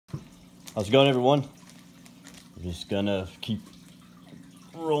How's it going, everyone? We're just gonna keep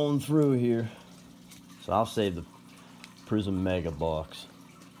rolling through here. So I'll save the Prizm Mega Box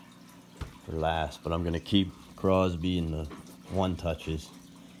for last, but I'm gonna keep Crosby and the one touches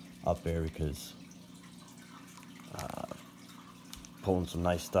up there because pulling some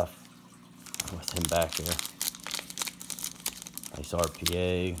nice stuff with him back there. Nice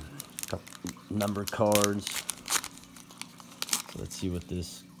RPA, couple number cards. So let's see what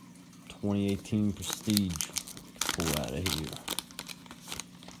this 2018 Prestige pull out of here.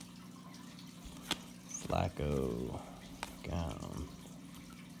 Flacco, Gown,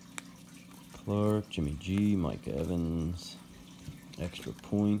 Clark, Jimmy G, Mike Evans, extra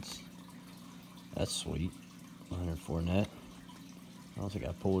points. That's sweet. Leonard Fournette. I don't think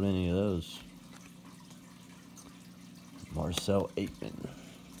I pulled any of those. Marcel Aitman.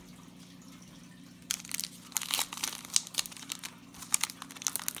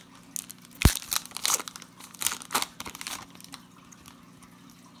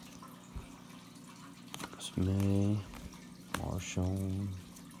 May, Marshawn,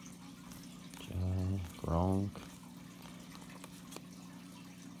 Jay, Gronk,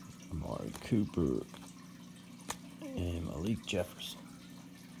 Amari Cooper, and Malik Jefferson.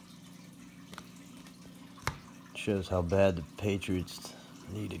 Shows how bad the Patriots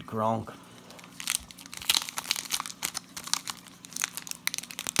needed Gronk.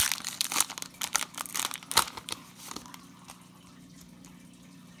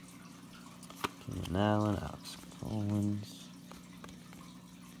 Keenan Allen, Alex Collins,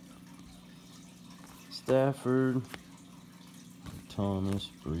 Stafford, Thomas,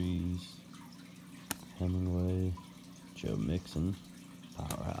 Breeze, Hemingway, Joe Mixon,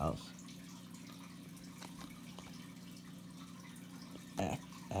 Powerhouse,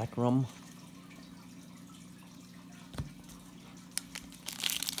 Akram,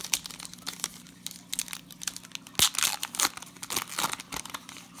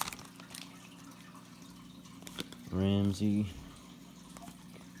 Ramsey,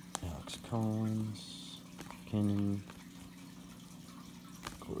 Alex Collins, Kenyon,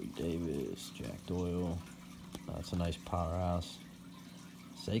 Corey Davis, Jack Doyle. That's a nice powerhouse.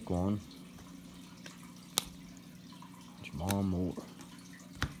 Saquon, Jamal Moore.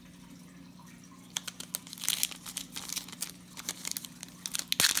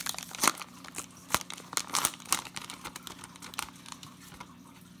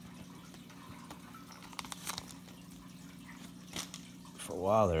 For a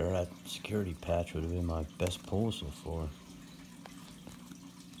while there, that security patch would have been my best pull so far.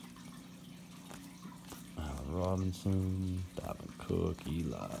 Allen Robinson, Dalvin Cook,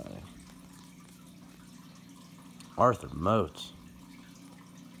 Eli, Arthur Moats.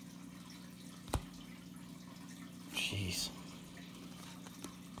 Jeez.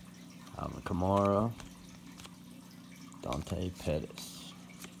 Alvin Kamara, Dante Pettis.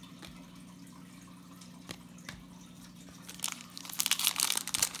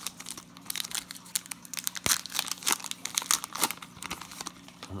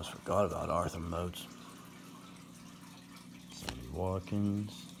 Almost forgot about Arthur Moats. Sammy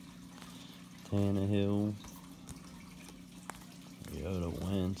Watkins, Tannehill, Yoda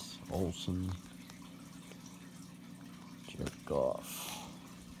Wentz, Olsen, Jared Goff,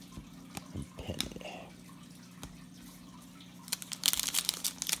 and Penny.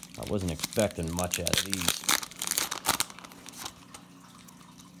 I wasn't expecting much out of these.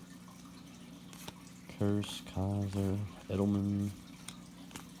 Curse, Kaiser, Edelman,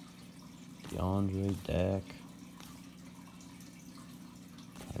 DeAndre, Dak,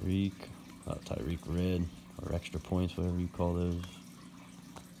 Tyreek Red, or extra points, whatever you call those.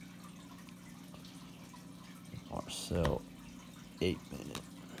 Marcel, 8-minute.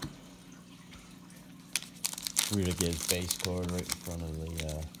 We're gonna get his base card right in front of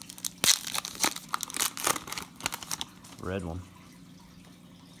the red one.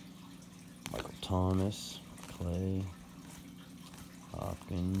 Michael Thomas, Clay,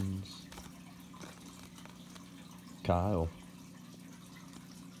 Hopkins, Kyle,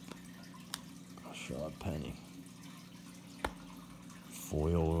 Rashad Penny,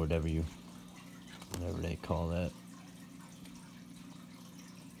 foil or whatever they call that.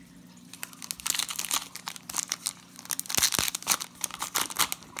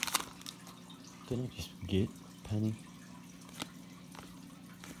 Didn't I just get Penny?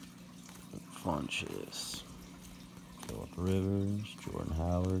 Funches, Phillip Rivers, Jordan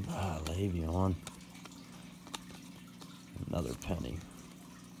Howard, Le'Veon, another Penny.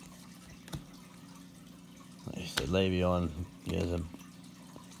 Like I said, Le'Veon,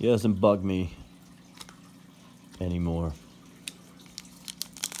 he doesn't bug me anymore.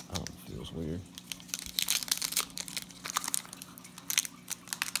 I don't feel feels weird.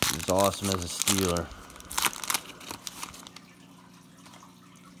 He was awesome as a Steeler.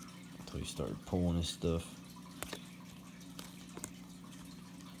 Until he started pulling his stuff.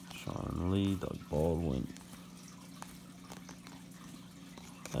 Sean Lee, Doug Baldwin.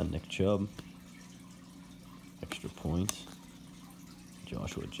 Nick Chubb. Extra points.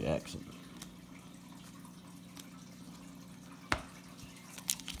 Joshua Jackson.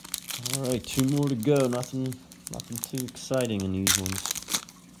 Alright, 2 more to go. Nothing too exciting in these ones.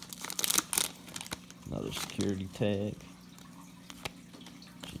 Another security tag.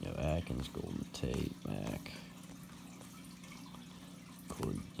 Geno Atkins, Golden Tate, Mac.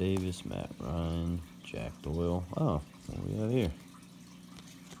 Corey Davis, Matt Ryan, Jack Doyle. Oh, what do we have here?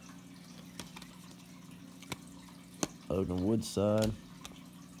 Logan Woodside.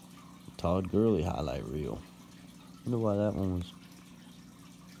 Todd Gurley highlight reel. I wonder why that one was.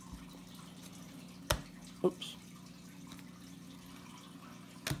 Oops.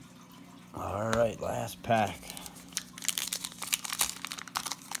 Alright, last pack.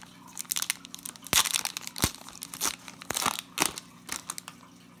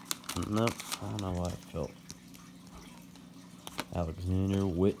 Nope, I don't know why I felt. Alexander,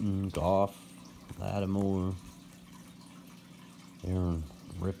 Witten, Goff, Lattimore, Aaron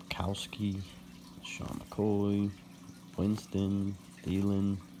Ripkowski, Sean McCoy, Winston,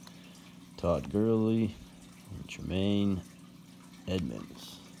 Thielen, Todd Gurley, and Tremaine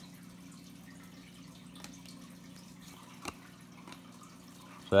Edmonds.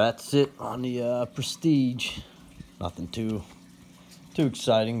 So that's it on the Prestige. Nothing too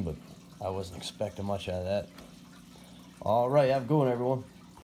exciting, but I wasn't expecting much out of that. All right, have a good one, everyone.